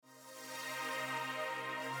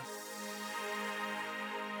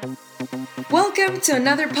Welcome to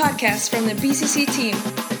another podcast from the BCC team.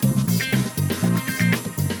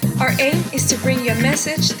 Our aim is to bring you a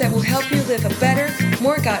message that will help you live a better,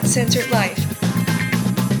 more God-centered life.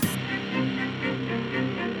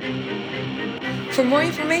 For more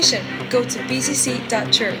information, go to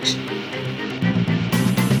bcc.church.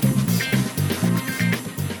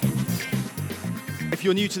 If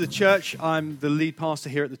you're new to the church, I'm the lead pastor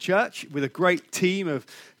here at the church with a great team of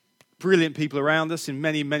brilliant people around us in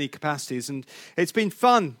many, many capacities. And it's been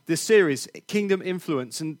fun, this series, Kingdom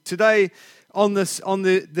Influence. And today, on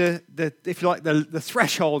the if you like, the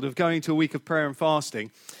threshold of going to a week of prayer and fasting,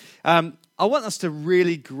 I want us to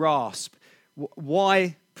really grasp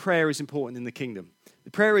why prayer is important in the kingdom.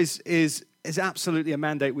 Prayer is absolutely a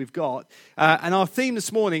mandate we've got. And our theme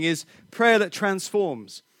this morning is prayer that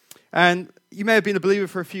transforms. And you may have been a believer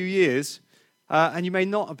for a few years, and you may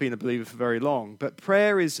not have been a believer for very long, but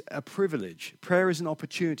prayer is a privilege. Prayer is an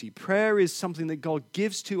opportunity. Prayer is something that God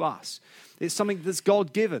gives to us. It's something that's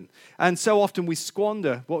God-given. And so often we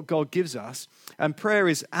squander what God gives us, and prayer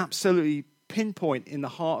is absolutely pinpoint in the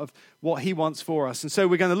heart of what he wants for us. And so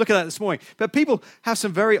we're going to look at that this morning. But people have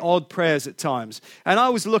some very odd prayers at times. And I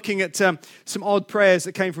was looking at some odd prayers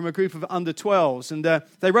that came from a group of under 12s, and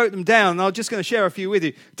they wrote them down, and I'm just going to share a few with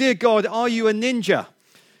you. Dear God, are you a ninja?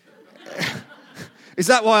 Is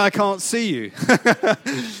that why I can't see you?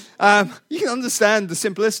 You can understand the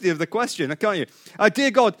simplicity of the question, can't you?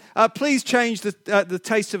 Dear God, please change the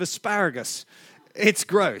taste of asparagus. It's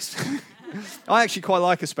gross. I actually quite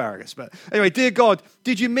like asparagus. But anyway, dear God,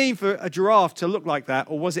 did you mean for a giraffe to look like that,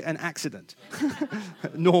 or was it an accident?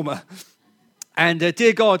 Norma. And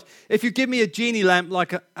dear God, if you give me a genie lamp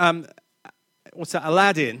like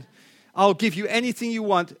Aladdin, I'll give you anything you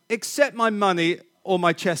want except my money or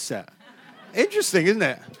my chess set. Interesting, isn't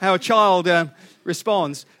it? How a child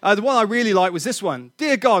responds. The one I really liked was this one.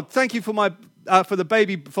 Dear God, thank you for the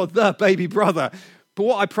baby brother, but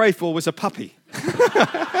what I prayed for was a puppy.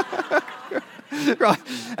 Right.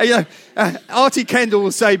 Artie Kendall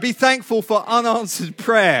will say, be thankful for unanswered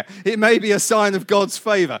prayer. It may be a sign of God's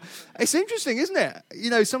favor. It's interesting, isn't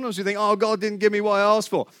it? Sometimes we think, oh, God didn't give me what I asked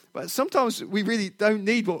for. But sometimes we really don't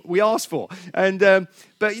need what we ask for.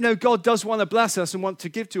 But God does want to bless us and want to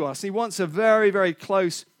give to us. He wants a very, very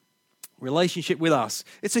close relationship with us.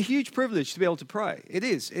 It's a huge privilege to be able to pray. It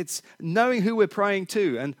is. It's knowing who we're praying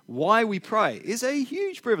to and why we pray is a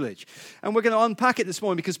huge privilege. And we're going to unpack it this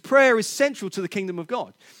morning because prayer is central to the kingdom of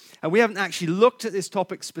God. And we haven't actually looked at this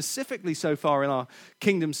topic specifically so far in our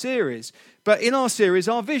kingdom series. But in our series,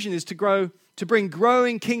 our vision is to bring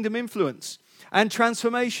growing kingdom influence and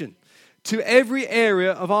transformation to every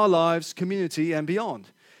area of our lives, community, and beyond.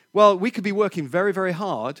 Well, we could be working very, very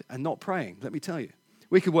hard and not praying, let me tell you.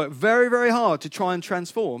 We could work very, very hard to try and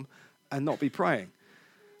transform and not be praying.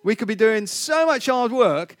 We could be doing so much hard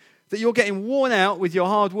work that you're getting worn out with your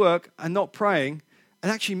hard work and not praying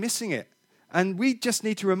and actually missing it. And we just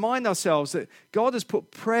need to remind ourselves that God has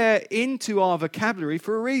put prayer into our vocabulary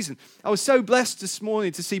for a reason. I was so blessed this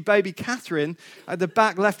morning to see baby Catherine at the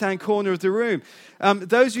back left-hand corner of the room.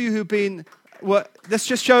 Those of you who've been, let's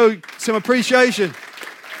just show some appreciation.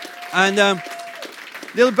 And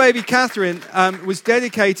little baby Catherine was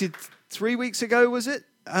dedicated 3 weeks ago, was it?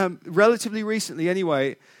 Relatively recently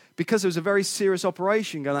anyway, because there was a very serious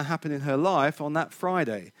operation going to happen in her life on that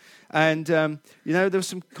Friday. And, there were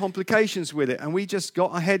some complications with it. And we just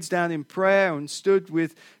got our heads down in prayer and stood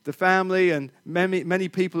with the family and many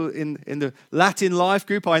people in the Latin life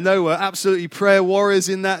group I know were absolutely prayer warriors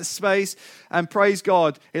in that space. And praise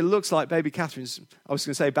God, it looks like baby Catherine's, I was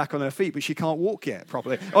going to say back on her feet, but she can't walk yet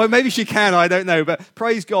properly. Or maybe she can, I don't know. But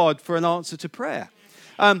praise God for an answer to prayer.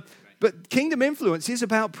 But kingdom influence is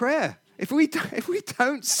about prayer. If we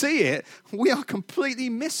don't see it, we are completely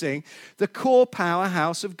missing the core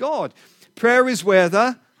powerhouse of God. Prayer is where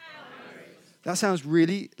the... That sounds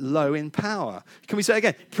really low in power. Can we say it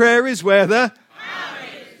again? Prayer is where the...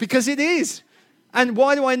 Because it is. And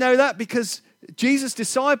why do I know that? Because Jesus'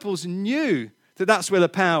 disciples knew that that's where the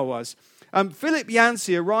power was. Philip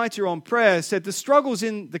Yancey, a writer on prayer, said the struggles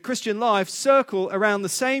in the Christian life circle around the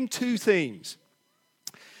same two themes.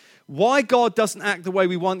 Why God doesn't act the way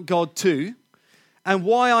we want God to, and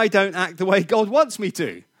why I don't act the way God wants me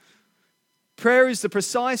to. Prayer is the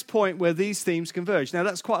precise point where these themes converge. Now,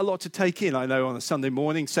 that's quite a lot to take in, I know, on a Sunday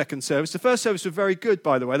morning, second service. The first service was very good,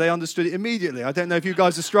 by the way. They understood it immediately. I don't know if you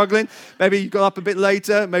guys are struggling. Maybe you got up a bit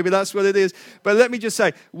later. Maybe that's what it is. But let me just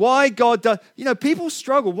say, why God does... people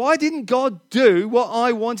struggle. Why didn't God do what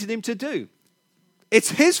I wanted him to do?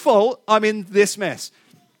 It's his fault I'm in this mess.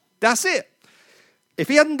 That's it. If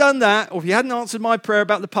he hadn't done that, or if he hadn't answered my prayer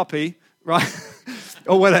about the puppy, right,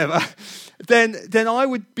 or whatever, then I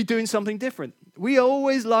would be doing something different. We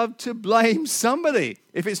always love to blame somebody.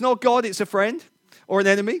 If it's not God, it's a friend or an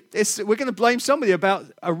enemy. We're going to blame somebody about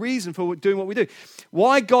a reason for doing what we do.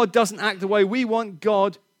 Why God doesn't act the way we want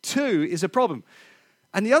God to is a problem.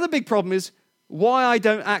 And the other big problem is why I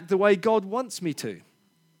don't act the way God wants me to.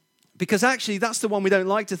 Because actually, that's the one we don't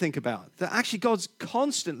like to think about. That actually God's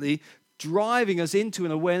constantly driving us into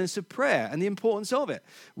an awareness of prayer and the importance of it.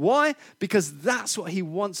 Why? Because that's what he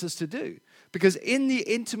wants us to do. Because in the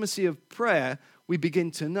intimacy of prayer, we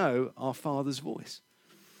begin to know our Father's voice.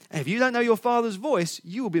 And if you don't know your Father's voice,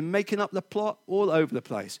 you will be making up the plot all over the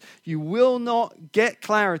place. You will not get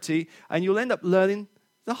clarity, and you'll end up learning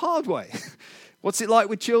the hard way. What's it like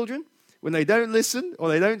with children? When they don't listen or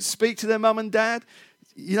they don't speak to their mum and dad,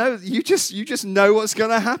 you just know what's going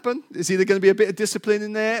to happen. There's either going to be a bit of discipline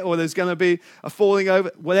in there or there's going to be a falling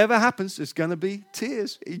over. Whatever happens, there's going to be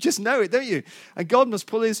tears. You just know it, don't you? And God must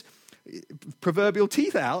pull his proverbial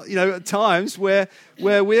teeth out, at times where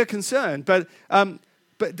we're concerned. But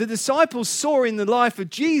the disciples saw in the life of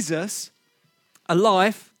Jesus a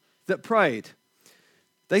life that prayed.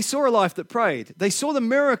 They saw a life that prayed. They saw the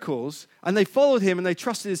miracles and they followed him and they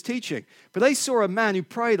trusted his teaching. But they saw a man who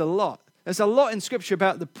prayed a lot. There's a lot in Scripture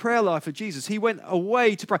about the prayer life of Jesus. He went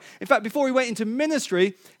away to pray. In fact, before he went into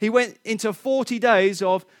ministry, he went into 40 days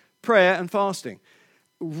of prayer and fasting.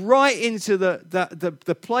 Right into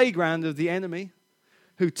the playground of the enemy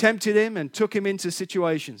who tempted him and took him into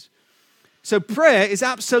situations. So prayer is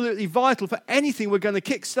absolutely vital for anything we're going to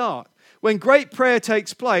kickstart. When great prayer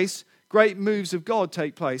takes place, great moves of God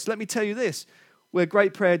take place. Let me tell you this, where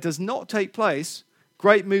great prayer does not take place,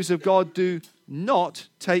 great moves of God do not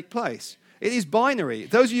take place. It is binary.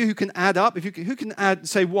 Those of you who can add up, who can add,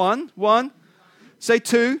 say one, say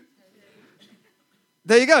two.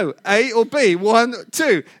 There you go, A or B, 1,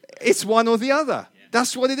 2. It's one or the other.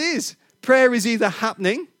 That's what it is. Prayer is either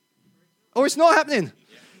happening or it's not happening.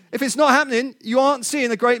 If it's not happening, you aren't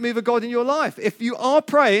seeing a great move of God in your life. If you are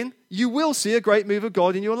praying, you will see a great move of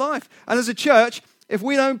God in your life. And as a church, if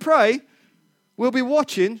we don't pray, we'll be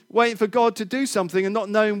watching, waiting for God to do something and not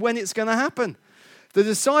knowing when it's going to happen. The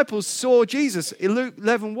disciples saw Jesus in Luke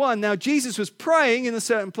 11:1. Now, Jesus was praying in a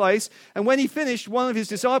certain place, and when he finished, one of his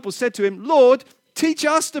disciples said to him, "Lord, teach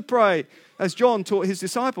us to pray," as John taught his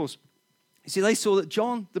disciples. You see, they saw that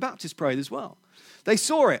John the Baptist prayed as well. They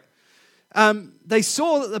saw it. They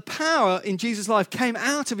saw that the power in Jesus' life came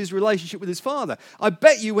out of his relationship with his Father. I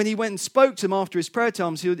bet you when he went and spoke to them after his prayer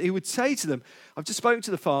times, he would say to them, "I've just spoken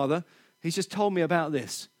to the Father. He's just told me about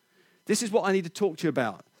this. This is what I need to talk to you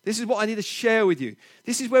about. This is what I need to share with you.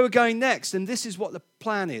 This is where we're going next, and this is what the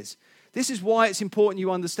plan is. This is why it's important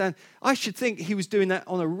you understand." I should think he was doing that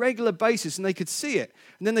on a regular basis, and they could see it.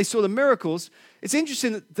 And then they saw the miracles. It's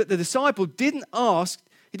interesting that the disciple didn't ask,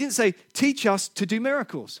 he didn't say, "Teach us to do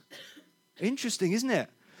miracles." Interesting, isn't it?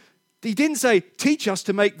 He didn't say, "Teach us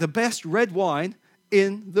to make the best red wine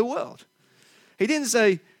in the world." He didn't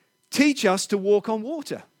say, "Teach us to walk on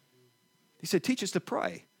water." He said, "Teach us to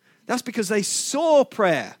pray." That's because they saw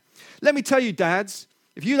prayer. Let me tell you, dads,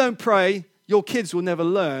 if you don't pray, your kids will never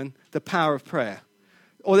learn the power of prayer.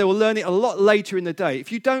 Or they will learn it a lot later in the day.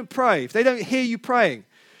 If you don't pray, if they don't hear you praying,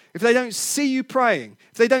 if they don't see you praying,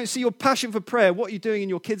 if they don't see your passion for prayer, what are you doing in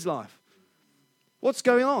your kids' life? What's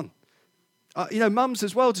going on? Mums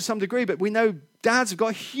as well to some degree, but we know dads have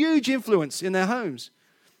got a huge influence in their homes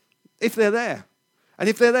if they're there. And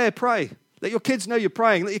if they're there, pray. Let your kids know you're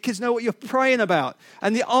praying. Let your kids know what you're praying about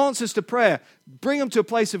and the answers to prayer. Bring them to a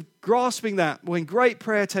place of grasping that. When great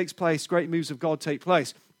prayer takes place, great moves of God take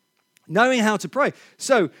place. Knowing how to pray.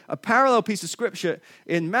 So, a parallel piece of scripture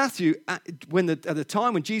in Matthew, at the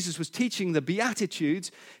time when Jesus was teaching the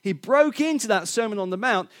Beatitudes, he broke into that Sermon on the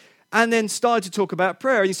Mount and then started to talk about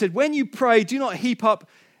prayer. And he said, "When you pray, do not heap up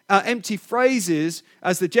empty phrases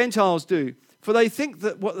as the Gentiles do, for they think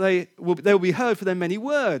that they will be heard for their many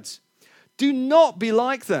words. Do not be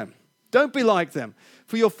like them. Don't be like them,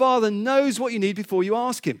 for your Father knows what you need before you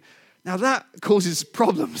ask him." Now that causes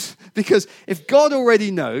problems, because if God already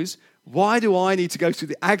knows, why do I need to go through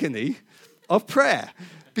the agony of prayer?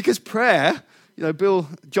 Because prayer, Bill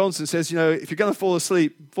Johnson says, if you're going to fall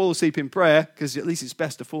asleep in prayer, because at least it's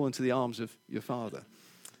best to fall into the arms of your Father,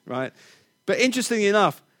 right? But interestingly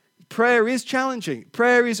enough, prayer is challenging.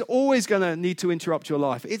 Prayer is always going to need to interrupt your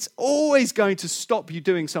life. It's always going to stop you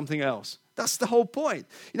doing something else. That's the whole point.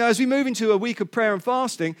 As we move into a week of prayer and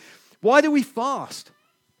fasting, why do we fast?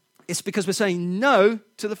 It's because we're saying no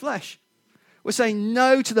to the flesh. We're saying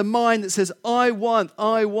no to the mind that says, I want.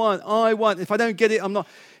 If I don't get it, I'm not.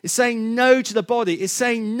 It's saying no to the body. It's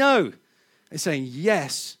saying no. It's saying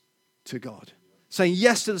yes to God. saying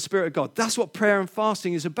yes to the Spirit of God. That's what prayer and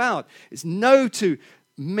fasting is about. It's no to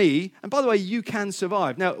me. And by the way, you can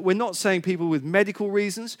survive. Now, we're not saying people with medical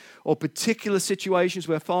reasons or particular situations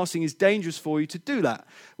where fasting is dangerous for you to do that.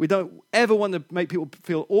 We don't ever want to make people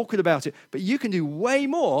feel awkward about it. But you can do way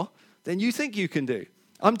more than you think you can do.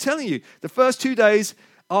 I'm telling you, the first 2 days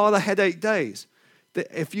are the headache days.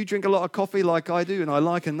 If you drink a lot of coffee like I do, and I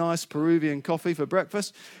like a nice Peruvian coffee for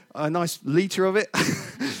breakfast, a nice liter of it,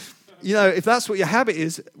 if that's what your habit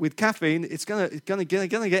is with caffeine, it's gonna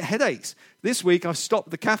get headaches. This week I've stopped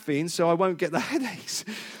the caffeine so I won't get the headaches.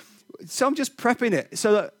 So I'm just prepping it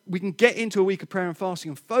so that we can get into a week of prayer and fasting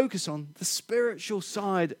and focus on the spiritual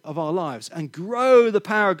side of our lives and grow the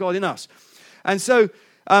power of God in us. And so,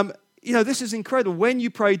 this is incredible. When you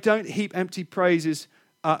pray, don't heap up empty phrases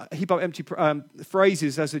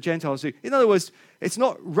as the Gentiles do. In other words, it's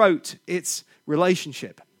not rote, it's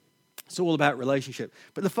relationship. It's all about relationship.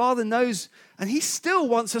 But the Father knows, and He still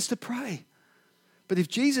wants us to pray. But if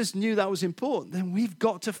Jesus knew that was important, then we've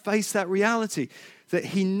got to face that reality, that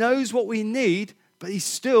He knows what we need, but He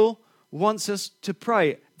still wants us to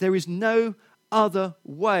pray. There is no other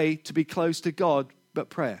way to be close to God but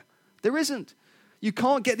prayer. There isn't. You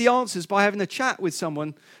can't get the answers by having a chat with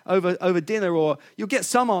someone over dinner, or you'll get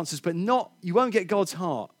some answers, but you won't get God's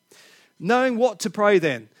heart. Knowing what to pray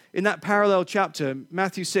then, in that parallel chapter,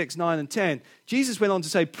 Matthew 6, 9 and 10, Jesus went on to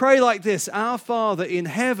say, pray like this, Our Father in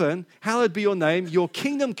heaven, hallowed be your name, your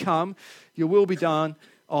kingdom come, your will be done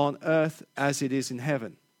on earth as it is in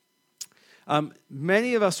heaven.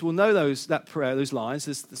 Many of us will know those lines.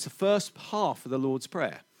 It's the first half of the Lord's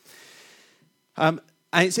Prayer. And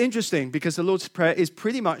it's interesting because the Lord's Prayer is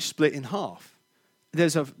pretty much split in half.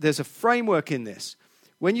 There's a framework in this.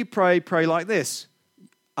 When you pray like this,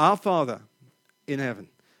 Our Father in heaven.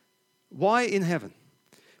 Why in heaven?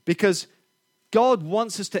 Because God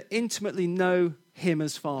wants us to intimately know Him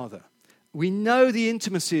as Father. We know the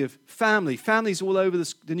intimacy of family. Families all over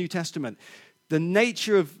the New Testament. The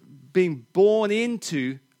nature of being born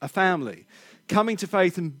into a family. Coming to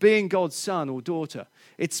faith and being God's son or daughter.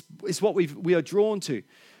 It's what we are drawn to.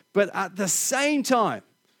 But at the same time,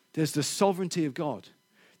 there's the sovereignty of God.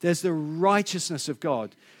 There's the righteousness of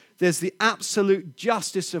God. There's the absolute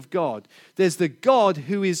justice of God. There's the God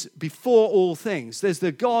who is before all things. There's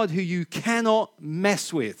the God who you cannot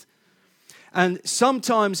mess with. And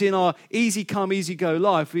sometimes in our easy come, easy go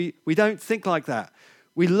life, we don't think like that.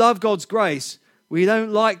 We love God's grace. We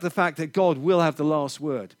don't like the fact that God will have the last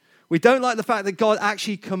word. We don't like the fact that God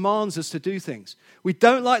actually commands us to do things. We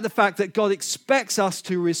don't like the fact that God expects us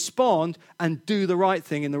to respond and do the right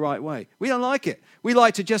thing in the right way. We don't like it. We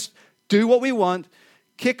like to just do what we want,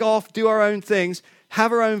 kick off, do our own things,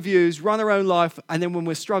 have our own views, run our own life, and then when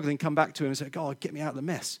we're struggling, come back to Him and say, God, get me out of the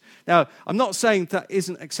mess. Now, I'm not saying that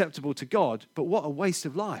isn't acceptable to God, but what a waste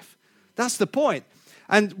of life. That's the point.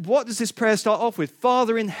 And what does this prayer start off with?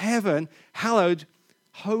 Father in heaven, hallowed,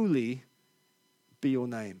 holy be your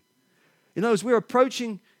name. In other words, we're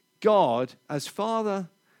approaching God as Father,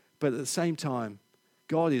 but at the same time,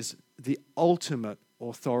 God is the ultimate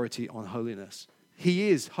authority on holiness. He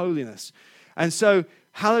is holiness. And so,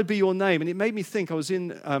 hallowed be your name. And it made me think, I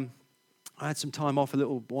had some time off a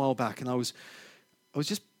little while back, and I was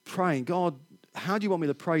just praying, God, how do you want me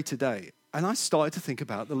to pray today? And I started to think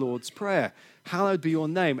about the Lord's Prayer. Hallowed be your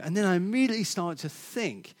name. And then I immediately started to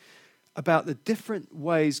think about the different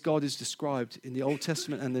ways God is described in the Old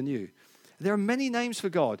Testament and the New. There are many names for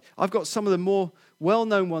God. I've got some of the more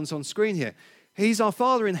well-known ones on screen here. He's our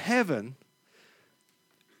Father in heaven.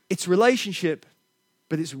 It's relationship,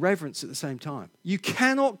 but it's reverence at the same time. You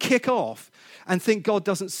cannot kick off and think God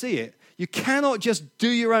doesn't see it. You cannot just do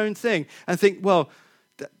your own thing and think, well,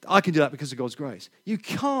 I can do that because of God's grace. You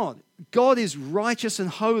can't. God is righteous and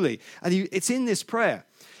holy, and it's in this prayer.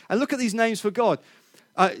 And look at these names for God.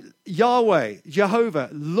 Yahweh, Jehovah,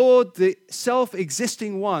 Lord, the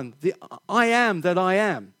self-existing one, the I am that I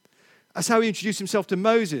am. That's how He introduced Himself to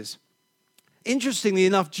Moses. Interestingly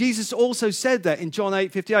enough, Jesus also said that in John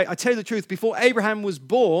 8:58. I tell you the truth, before Abraham was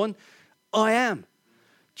born, I am.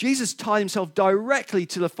 Jesus tied Himself directly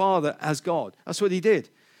to the Father as God. That's what He did.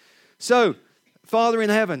 So, Father in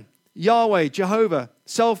heaven, Yahweh, Jehovah,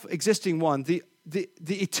 self-existing one, the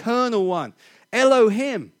eternal one,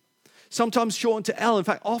 Elohim, sometimes shortened to El, in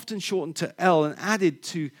fact, often shortened to El and added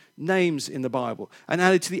to names in the Bible and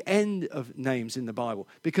added to the end of names in the Bible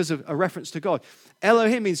because of a reference to God.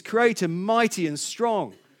 Elohim means creator, mighty and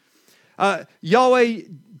strong. Yahweh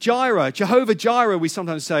Jireh, Jehovah Jireh, we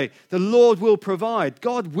sometimes say, the Lord will provide.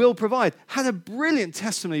 God will provide. Had a brilliant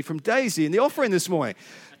testimony from Daisy in the offering this morning.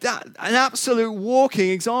 An absolute walking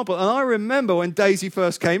example. And I remember when Daisy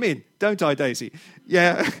first came in, don't I, Daisy?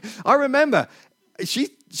 Yeah, I remember.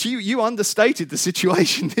 You understated the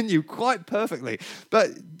situation, didn't you? Quite perfectly.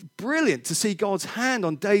 But brilliant to see God's hand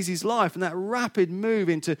on Daisy's life and that rapid move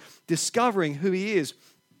into discovering who he is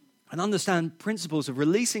and understand principles of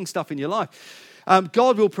releasing stuff in your life.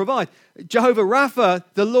 God will provide. Jehovah Rapha,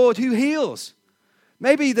 the Lord who heals.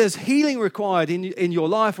 Maybe there's healing required in your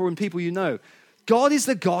life or in people you know. God is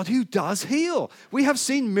the God who does heal. We have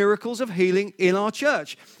seen miracles of healing in our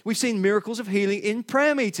church. We've seen miracles of healing in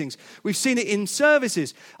prayer meetings. We've seen it in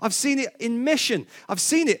services. I've seen it in mission. I've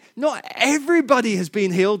seen it. Not everybody has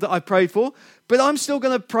been healed that I've prayed for, but I'm still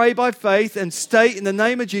going to pray by faith and state in the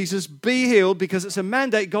name of Jesus, be healed, because it's a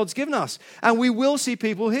mandate God's given us. And we will see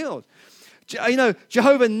people healed. You know,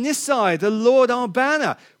 Jehovah Nissi, the Lord our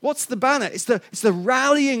banner. What's the banner? It's the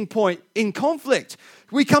rallying point in conflict.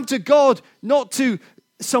 We come to God, not to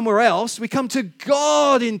somewhere else. We come to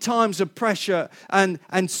God in times of pressure and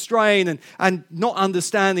strain and not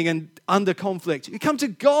understanding and under conflict. We come to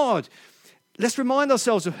God. Let's remind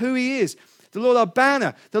ourselves of who he is. The Lord our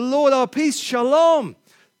banner, the Lord our peace, shalom.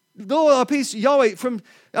 The Lord our peace, Yahweh, from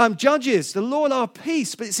Judges, the Lord our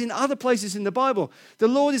peace, but it's in other places in the Bible. The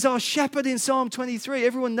Lord is our shepherd in Psalm 23.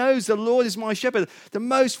 Everyone knows the Lord is my shepherd. The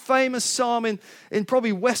most famous psalm in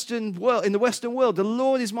probably Western world, in the Western world. The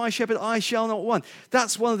Lord is my shepherd, I shall not want.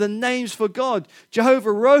 That's one of the names for God. Jehovah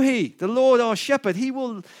Rohi, the Lord our shepherd.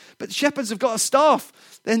 But shepherds have got a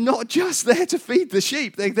staff. They're not just there to feed the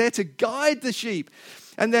sheep. They're there to guide the sheep.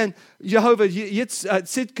 And then Jehovah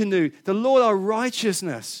Tzidkenu, the Lord our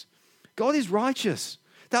righteousness. God is righteous.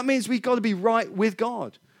 That means we've got to be right with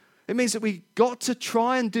God. It means that we've got to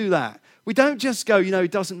try and do that. We don't just go,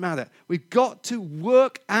 it doesn't matter. We've got to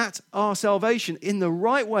work at our salvation in the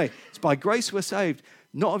right way. It's by grace we're saved,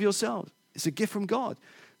 not of yourselves. It's a gift from God.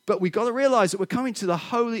 But we've got to realize that we're coming to the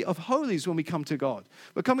Holy of Holies when we come to God.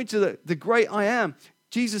 We're coming to the great I am.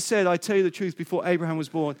 Jesus said, I tell you the truth, before Abraham was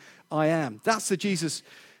born, I am. That's the Jesus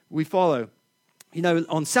we follow.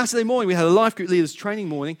 On Saturday morning, we had a life group leaders training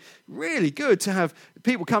morning. Really good to have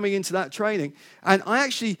people coming into that training. And I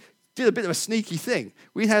actually did a bit of a sneaky thing.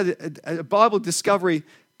 We had a Bible discovery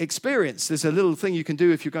experience. There's a little thing you can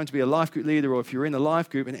do if you're going to be a life group leader or if you're in a life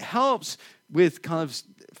group. And it helps with kind of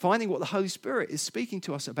finding what the Holy Spirit is speaking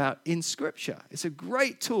to us about in Scripture. It's a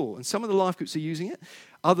great tool. And some of the life groups are using it.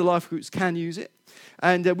 Other life groups can use it.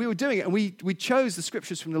 And we were doing it, and we chose the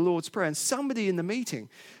scriptures from the Lord's Prayer. And somebody in the meeting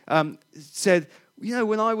said,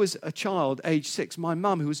 when I was a child, age 6, my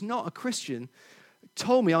mum, who was not a Christian,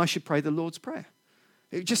 told me I should pray the Lord's Prayer.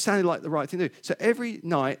 It just sounded like the right thing to do. So every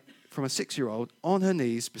night, from a 6-year-old, on her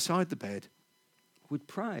knees beside the bed, would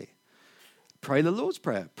pray the Lord's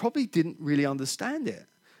Prayer. Probably didn't really understand it,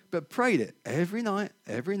 but prayed it every night.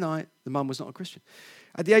 The mum was not a Christian.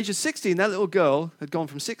 At the age of 16, that little girl had gone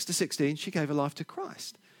from 6 to 16. She gave her life to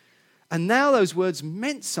Christ. And now those words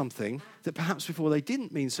meant something that perhaps before they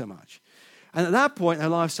didn't mean so much. And at that point, her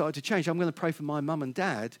life started to change. I'm going to pray for my mum and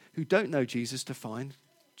dad who don't know Jesus to find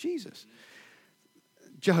Jesus.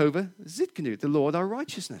 Jehovah Tzidkenu, the Lord our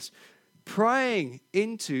righteousness. Praying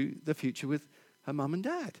into the future with her mum and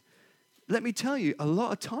dad. Let me tell you, a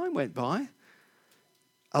lot of time went by.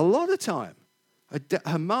 A lot of time.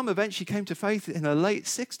 Her mum eventually came to faith in her late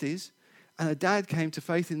 60s, and her dad came to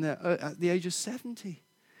faith at the age of 70.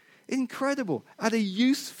 Incredible. At a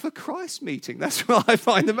Youth for Christ meeting. That's what I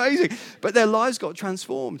find amazing. But their lives got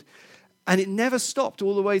transformed. And it never stopped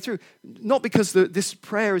all the way through. Not because this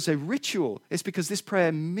prayer is a ritual. It's because this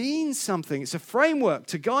prayer means something. It's a framework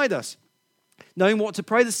to guide us. Knowing what to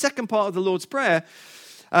pray. The second part of the Lord's Prayer,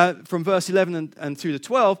 from verse 11 and through to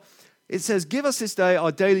 12, it says, give us this day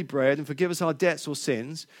our daily bread and forgive us our debts or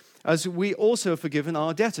sins, as we also have forgiven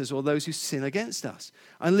our debtors or those who sin against us.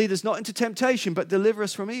 And lead us not into temptation, but deliver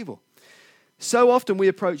us from evil. So often we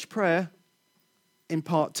approach prayer in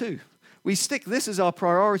part 2. We stick this as our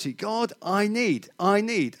priority. God, I need. Our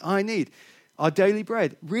daily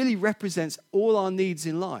bread really represents all our needs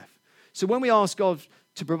in life. So when we ask God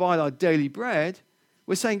to provide our daily bread,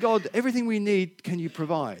 we're saying, God, everything we need, can you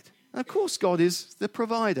provide? And of course, God is the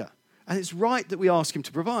provider. And it's right that we ask him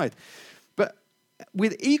to provide. But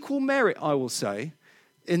with equal merit, I will say,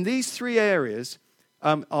 in these 3 areas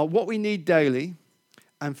are what we need daily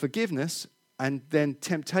and forgiveness and then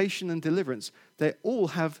temptation and deliverance. They all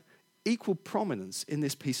have equal prominence in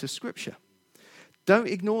this piece of Scripture. Don't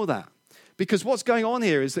ignore that. Because what's going on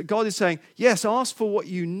here is that God is saying, yes, ask for what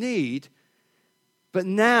you need, but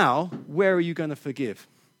now, where are you going to forgive?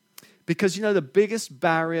 Because the biggest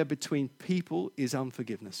barrier between people is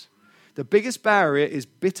unforgiveness. The biggest barrier is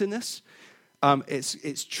bitterness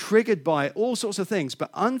It's triggered by all sorts of things, but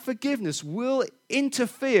unforgiveness will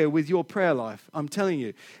interfere with your prayer life, I'm telling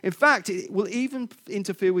you. In fact, it will even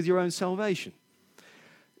interfere with your own salvation.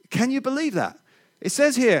 Can you believe that? It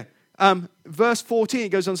says here, verse 14, it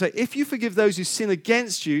goes on to say, if you forgive those who sin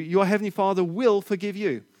against you, your heavenly Father will forgive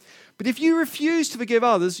you. But if you refuse to forgive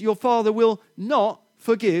others, your Father will not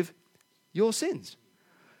forgive your sins.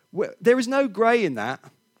 There is no gray in that.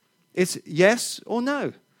 It's yes or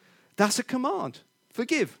no. That's a command.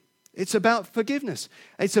 Forgive. It's about forgiveness.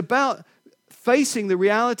 It's about facing the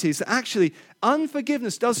realities that actually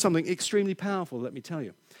unforgiveness does something extremely powerful, let me tell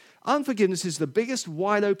you. Unforgiveness is the biggest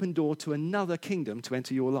wide open door to another kingdom to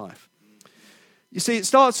enter your life. You see, it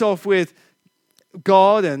starts off with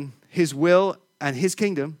God and his will and his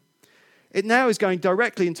kingdom. It now is going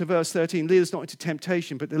directly into verse 13. Lead us not into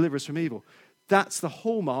temptation, but deliver us from evil. That's the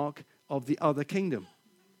hallmark of the other kingdom.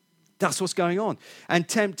 That's what's going on. And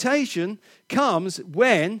temptation comes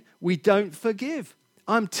when we don't forgive.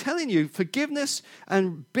 I'm telling you, forgiveness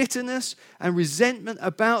and bitterness and resentment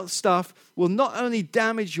about stuff will not only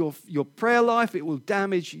damage your prayer life, it will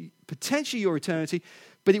damage potentially your eternity,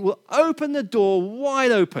 but it will open the door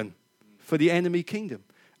wide open for the enemy kingdom.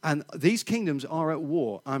 And these kingdoms are at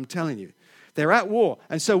war, I'm telling you. They're at war.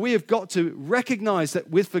 And so we have got to recognize that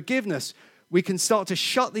with forgiveness, we can start to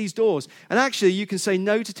shut these doors. And actually, you can say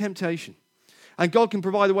no to temptation. And God can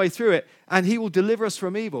provide a way through it, and he will deliver us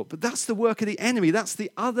from evil. But that's the work of the enemy. That's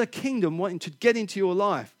the other kingdom wanting to get into your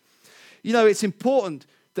life. You know, it's important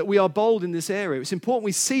that we are bold in this area. It's important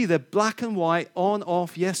we see the black and white, on,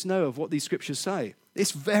 off, yes, no of what these scriptures say.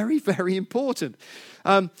 It's very, very important.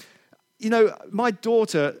 You know, my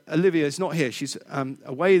daughter, Olivia, is not here. She's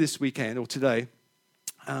away this weekend or today.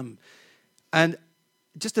 And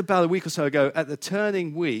just about a week or so ago, at the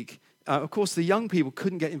turning week, of course, the young people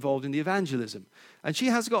couldn't get involved in the evangelism. And she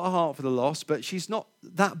has got a heart for the lost, but she's not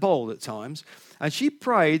that bold at times. And she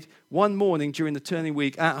prayed one morning during the turning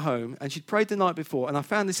week at home, and she'd prayed the night before, and I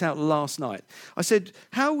found this out last night. I said,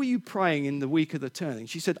 how were you praying in the week of the turning?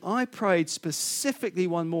 She said, I prayed specifically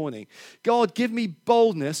one morning, God, give me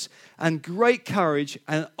boldness and great courage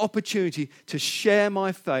and opportunity to share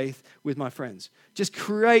my faith with my friends. Just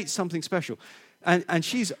create something special. And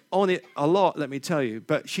she's on it a lot, let me tell you.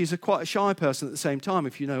 But she's quite a shy person at the same time,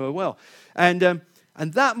 if you know her well. And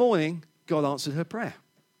that morning, God answered her prayer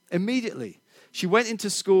immediately. She went into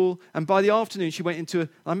school, and by the afternoon, she went into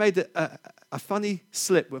I made a funny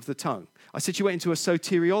slip with the tongue. I said she went into a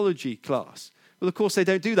soteriology class. Well, of course, they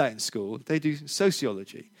don't do that in school. They do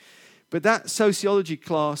sociology. But that sociology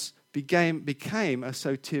class became a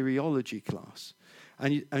soteriology class.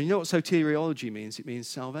 And you know what soteriology means? It means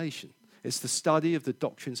salvation. It's the study of the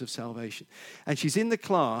doctrines of salvation. And she's in the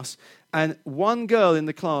class, and one girl in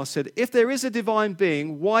the class said, if there is a divine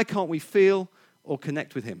being, why can't we feel or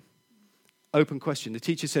connect with him? Open question. The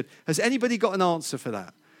teacher said, has anybody got an answer for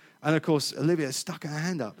that? And of course, Olivia stuck her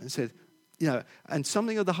hand up and said, you know, and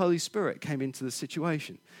something of the Holy Spirit came into the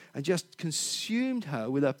situation and just consumed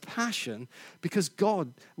her with a passion because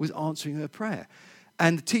God was answering her prayer.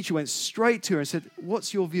 And the teacher went straight to her and said,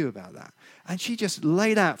 what's your view about that? And she just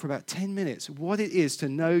laid out for about 10 minutes what it is to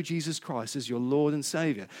know Jesus Christ as your Lord and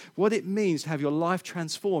Savior, what it means to have your life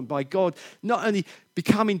transformed by God, not only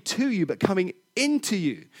becoming to you, but coming into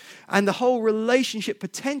you, and the whole relationship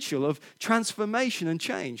potential of transformation and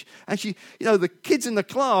change. And she, you know, the kids in the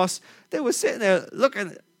class, they were sitting there looking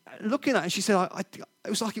at it, and she said, it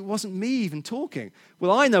was like it wasn't me even talking.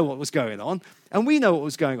 Well, I know what was going on, and we know what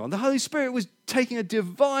was going on. The Holy Spirit was taking a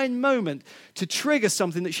divine moment to trigger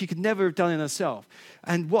something that she could never have done in herself.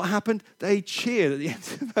 And what happened? They cheered at the end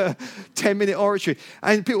of her 10-minute oratory.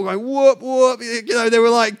 And people were going, whoop, whoop. You know, they were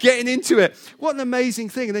like getting into it. What an amazing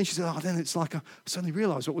thing. And then she said, then it's like I suddenly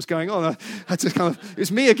realized what was going on. I had to it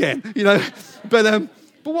was me again, you know. But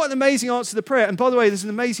what an amazing answer to the prayer. And by the way, there's an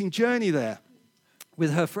amazing journey there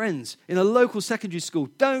with her friends in a local secondary school.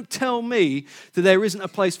 Don't tell me that there isn't a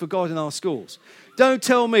place for God in our schools. Don't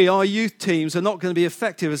tell me our youth teams are not going to be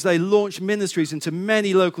effective as they launch ministries into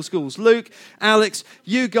many local schools. Luke, Alex,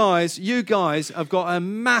 you guys have got a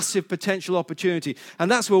massive potential opportunity. And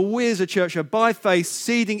that's where we as a church are by faith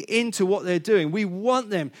seeding into what they're doing. We want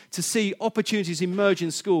them to see opportunities emerge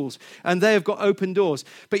in schools, and they have got open doors.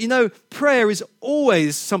 But you know, prayer is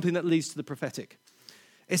always something that leads to the prophetic.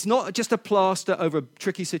 It's not just a plaster over a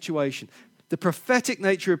tricky situation. The prophetic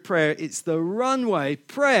nature of prayer, it's the runway.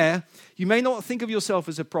 Prayer, you may not think of yourself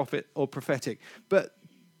as a prophet or prophetic, but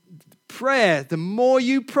prayer, the more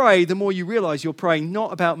you pray, the more you realize you're praying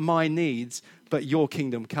not about my needs, but your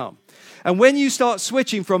kingdom come. And when you start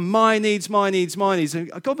switching from my needs,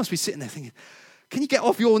 and God must be sitting there thinking, can you get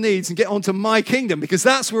off your knees and get onto my kingdom? Because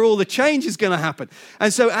that's where all the change is going to happen.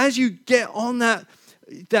 And so as you get on that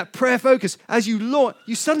prayer focus, as you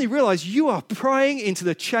suddenly realize you are praying into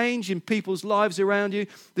the change in people's lives around you,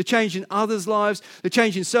 the change in others' lives, the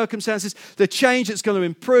change in circumstances, the change that's going to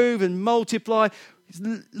improve and multiply.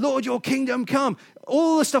 Lord, your kingdom come.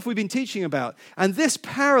 All the stuff we've been teaching about. And this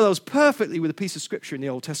parallels perfectly with a piece of scripture in the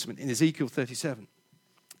Old Testament, in Ezekiel 37.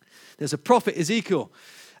 There's a prophet, Ezekiel,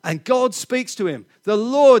 and God speaks to him. The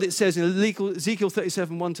Lord, it says in Ezekiel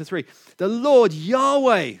 37, 1-3, the Lord,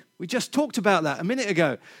 Yahweh, we just talked about that a minute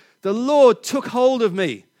ago. The Lord took hold of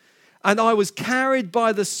me, and I was carried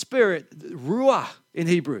by the Spirit, Ruah in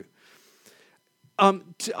Hebrew.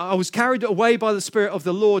 I was carried away by the Spirit of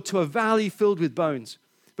the Lord to a valley filled with bones.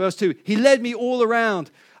 Verse 2, he led me all around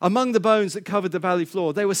among the bones that covered the valley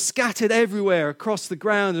floor. They were scattered everywhere across the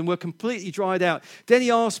ground and were completely dried out. Then he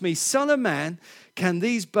asked me, Son of man, can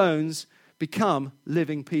these bones become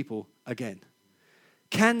living people again?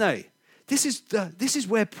 Can they? This is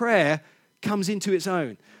where prayer comes into its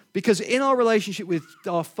own. Because in our relationship with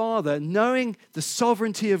our Father, knowing the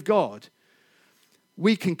sovereignty of God,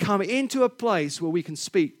 we can come into a place where we can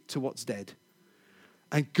speak to what's dead.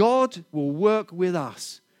 And God will work with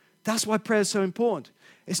us. That's why prayer is so important.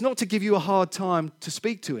 It's not to give you a hard time to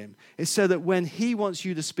speak to him. It's so that when he wants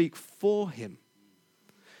you to speak for him,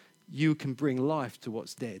 you can bring life to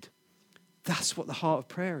what's dead. That's what the heart of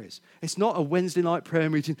prayer is. It's not a Wednesday night prayer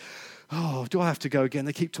meeting. Oh, do I have to go again?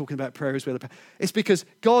 They keep talking about prayer as well. It's because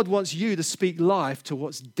God wants you to speak life to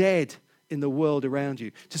what's dead in the world around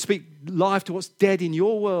you, to speak life to what's dead in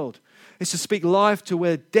your world. It's to speak life to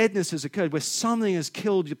where deadness has occurred, where something has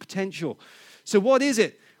killed your potential. So what is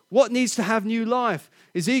it? What needs to have new life?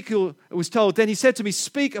 Ezekiel was told, then he said to me,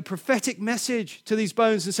 speak a prophetic message to these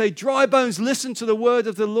bones and say, dry bones, listen to the word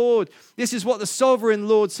of the Lord. This is what the sovereign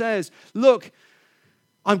Lord says. Look,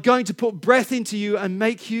 I'm going to put breath into you and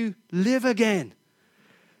make you live again.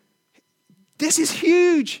 This is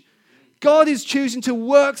huge. God is choosing to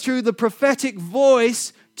work through the prophetic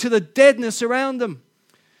voice to the deadness around them.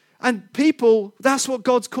 And people, that's what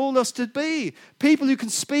God's called us to be. People who can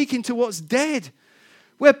speak into what's dead.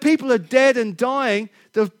 Where people are dead and dying,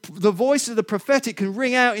 the voice of the prophetic can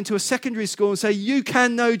ring out into a secondary school and say, you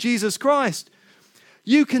can know Jesus Christ.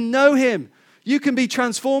 You can know him. You can be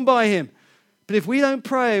transformed by him. But if we don't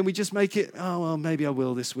pray and we just make it, oh, well, maybe I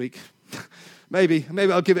will this week. maybe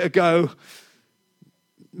I'll give it a go.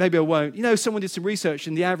 Maybe I won't. You know, someone did some research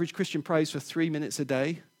and the average Christian prays for 3 minutes a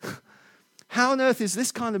day. How on earth is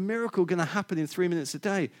this kind of miracle going to happen in 3 minutes a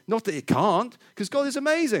day? Not that it can't, because God is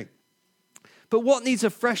amazing. But what needs a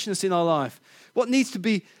freshness in our life? What needs to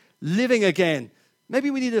be living again? Maybe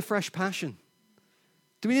we need a fresh passion.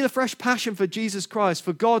 Do we need a fresh passion for Jesus Christ,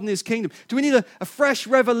 for God and his kingdom? Do we need a fresh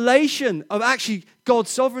revelation of actually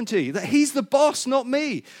God's sovereignty? That he's the boss, not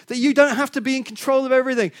me. That you don't have to be in control of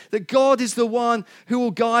everything. That God is the one who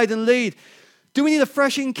will guide and lead. Do we need a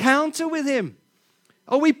fresh encounter with him?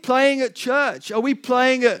 Are we playing at church? Are we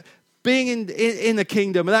playing at being in the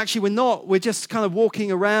kingdom? And actually we're not. We're just kind of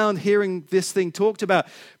walking around hearing this thing talked about.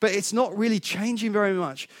 But it's not really changing very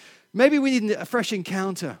much. Maybe we need a fresh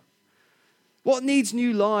encounter. What needs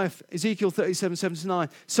new life? Ezekiel 37,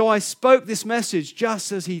 7-9. So I spoke this message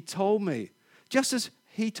just as he told me. Just as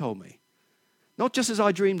he told me. Not just as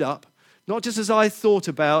I dreamed up. Not just as I thought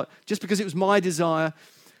about. Just because it was my desire.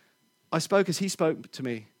 I spoke as he spoke to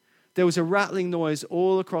me. There was a rattling noise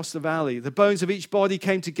all across the valley. The bones of each body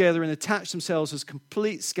came together and attached themselves as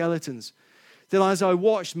complete skeletons. Then as I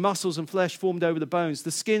watched, muscles and flesh formed over the bones.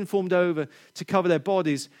 The skin formed over to cover their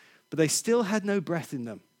bodies, but they still had no breath in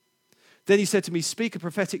them. Then he said to me, speak a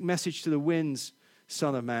prophetic message to the winds,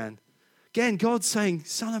 Son of Man. Again, God's saying,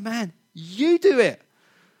 Son of Man, you do it.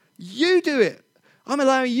 You do it. I'm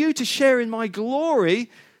allowing you to share in my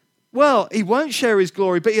glory. Well, he won't share his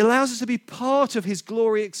glory, but he allows us to be part of his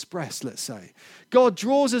glory express, let's say. God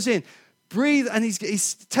draws us in. Breathe, and he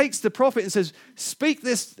takes the prophet and says, speak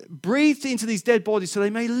this, breathe into these dead bodies so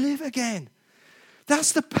they may live again.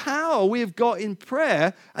 That's the power we have got in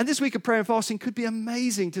prayer. And this week of prayer and fasting could be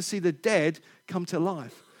amazing to see the dead come to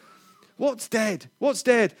life. What's dead? What's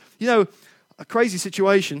dead? You know, a crazy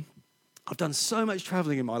situation. I've done so much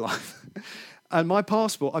traveling in my life. And my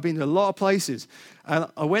passport, I've been to a lot of places. And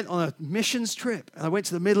I went on a missions trip. And I went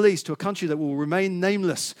to the Middle East, to a country that will remain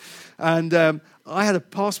nameless. And I had a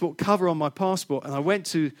passport cover on my passport. And I went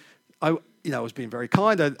to... I was being very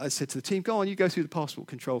kind. I said to the team, go on, you go through the passport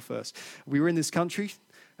control first. We were in this country,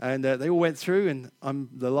 and they all went through, and I'm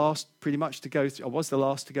the last pretty much to go through. I was the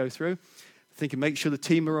last to go through, thinking, make sure the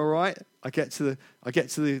team are all right. I get to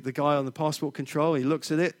the guy on the passport control. He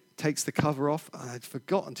looks at it. takes the cover off. I'd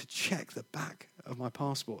forgotten to check the back of my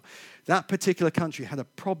passport. That particular country had a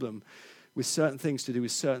problem with certain things to do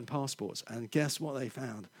with certain passports. And guess what they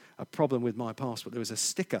found? A problem with my passport. There was a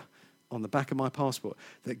sticker on the back of my passport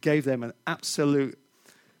that gave them an absolute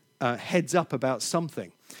heads up about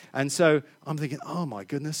something. And so I'm thinking, oh my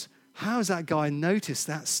goodness, how has that guy noticed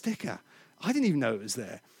that sticker? I didn't even know it was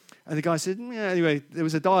there. And the guy said, yeah, anyway, there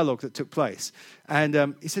was a dialogue that took place.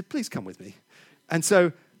 And he said, please come with me. And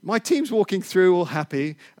so my team's walking through all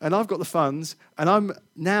happy, and I've got the funds, and I'm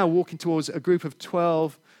now walking towards a group of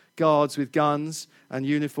 12 guards with guns and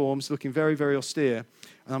uniforms looking very, very austere.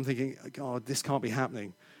 And I'm thinking, God, this can't be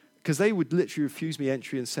happening. Because they would literally refuse me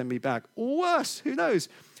entry and send me back. Or worse, who knows?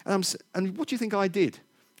 And what do you think I did?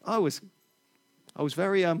 I was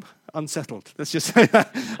very unsettled. Let's just say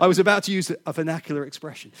that. I was about to use a vernacular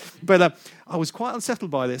expression. But I was quite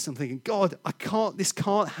unsettled by this. I'm thinking, God, this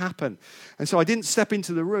can't happen. And so I didn't step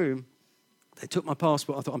into the room. They took my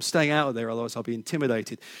passport. I thought, I'm staying out of there, otherwise I'll be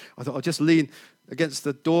intimidated. I thought, I'll just lean against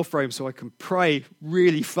the door frame so I can pray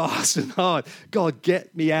really fast and hard. God,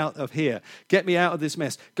 get me out of here. Get me out of this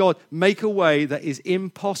mess. God, make a way that is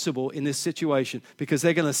impossible in this situation, because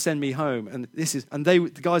they're going to send me home. And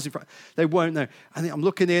the guys in front, they won't know. And I'm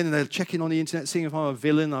looking in and they're checking on the internet, seeing if I'm a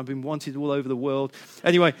villain. I've been wanted all over the world.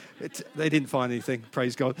 Anyway, they didn't find anything.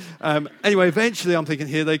 Praise God. Anyway, eventually I'm thinking,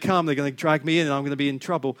 here they come. They're going to drag me in and I'm going to be in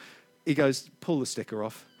trouble. He goes, pull the sticker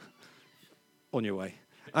off. On your way.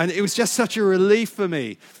 And it was just such a relief for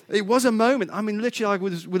me. It was a moment. I mean, literally, I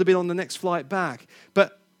would have been on the next flight back.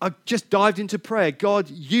 But I just dived into prayer. God,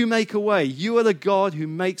 you make a way. You are the God who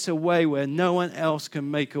makes a way where no one else can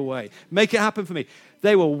make a way. Make it happen for me.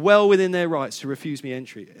 They were well within their rights to refuse me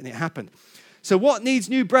entry, and it happened. So what needs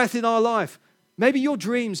new breath in our life? Maybe your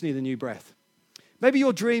dreams need a new breath. Maybe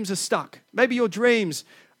your dreams are stuck. Maybe your dreams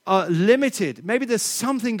are limited. Maybe there's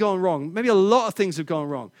something gone wrong. Maybe a lot of things have gone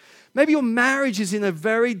wrong. Maybe your marriage is in a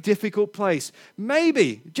very difficult place.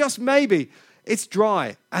 Maybe, just maybe, it's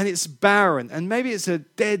dry and it's barren, and maybe it's a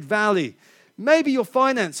dead valley. Maybe your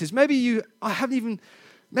finances, maybe you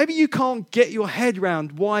can't get your head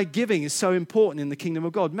around why giving is so important in the kingdom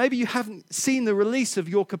of God. Maybe you haven't seen the release of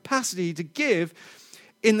your capacity to give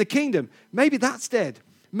in the kingdom. Maybe that's dead.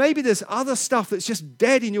 Maybe there's other stuff that's just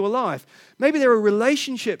dead in your life. Maybe there are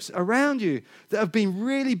relationships around you that have been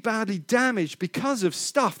really badly damaged because of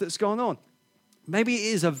stuff that's gone on. Maybe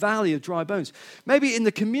it is a valley of dry bones. Maybe in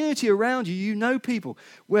the community around you, you know people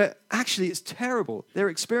where actually it's terrible. Their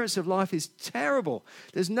experience of life is terrible.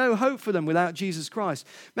 There's no hope for them without Jesus Christ.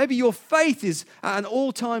 Maybe your faith is at an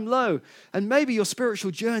all-time low, and maybe your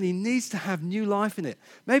spiritual journey needs to have new life in it.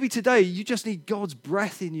 Maybe today you just need God's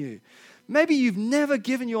breath in you. Maybe you've never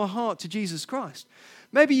given your heart to Jesus Christ.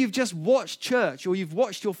 Maybe you've just watched church, or you've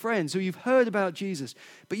watched your friends, or you've heard about Jesus,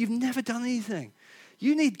 but you've never done anything.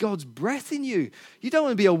 You need God's breath in you. You don't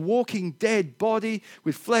want to be a walking dead body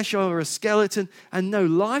with flesh over a skeleton and no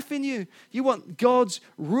life in you. You want God's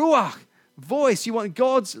ruach voice. You want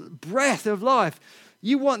God's breath of life.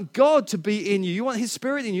 You want God to be in you. You want His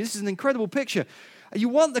Spirit in you. This is an incredible picture. You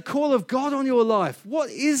want the call of God on your life. What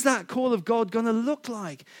is that call of God going to look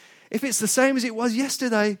like? If it's the same as it was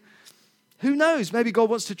yesterday, who knows? Maybe God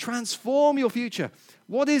wants to transform your future.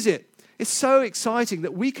 What is it? It's so exciting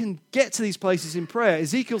that we can get to these places in prayer.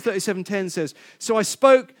 Ezekiel 37:10 says, "So I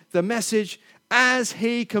spoke the message as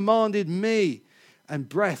He commanded me, and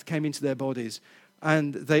breath came into their bodies,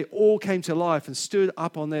 and they all came to life and stood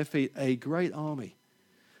up on their feet, a great army."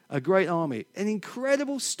 A great army. An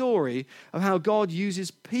incredible story of how God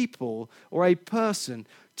uses people or a person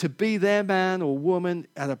to be their man or woman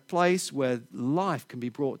at a place where life can be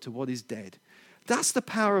brought to what is dead. That's the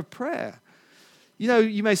power of prayer. You know,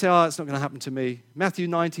 you may say, oh, it's not going to happen to me. Matthew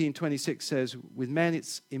 19:26 says, with men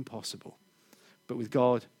it's impossible, but with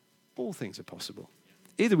God, all things are possible.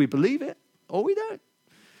 Either we believe it or we don't.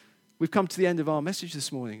 We've come to the end of our message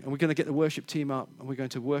this morning, and we're going to get the worship team up, and we're going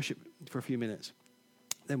to worship for a few minutes.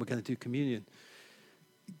 Then we're going to do communion.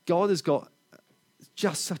 God has got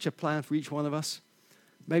just such a plan for each one of us.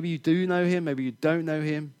 Maybe you do know Him, maybe you don't know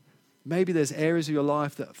Him. Maybe there's areas of your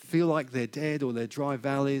life that feel like they're dead or they're dry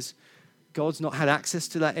valleys. God's not had access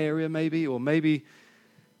to that area maybe, or maybe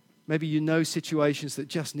you know situations that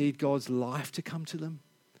just need God's life to come to them.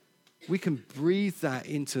 We can breathe that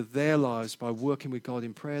into their lives by working with God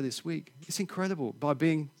in prayer this week. It's incredible, by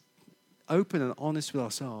being open and honest with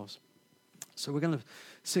ourselves. So we're going to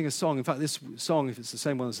sing a song. In fact, this song, if it's the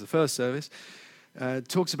same one as the first service,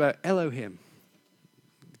 talks about Elohim,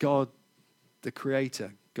 God the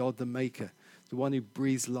creator, God the maker, the one who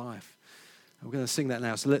breathes life. And we're going to sing that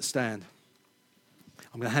now, so let's stand.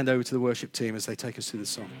 I'm going to hand over to the worship team as they take us through the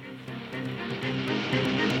song.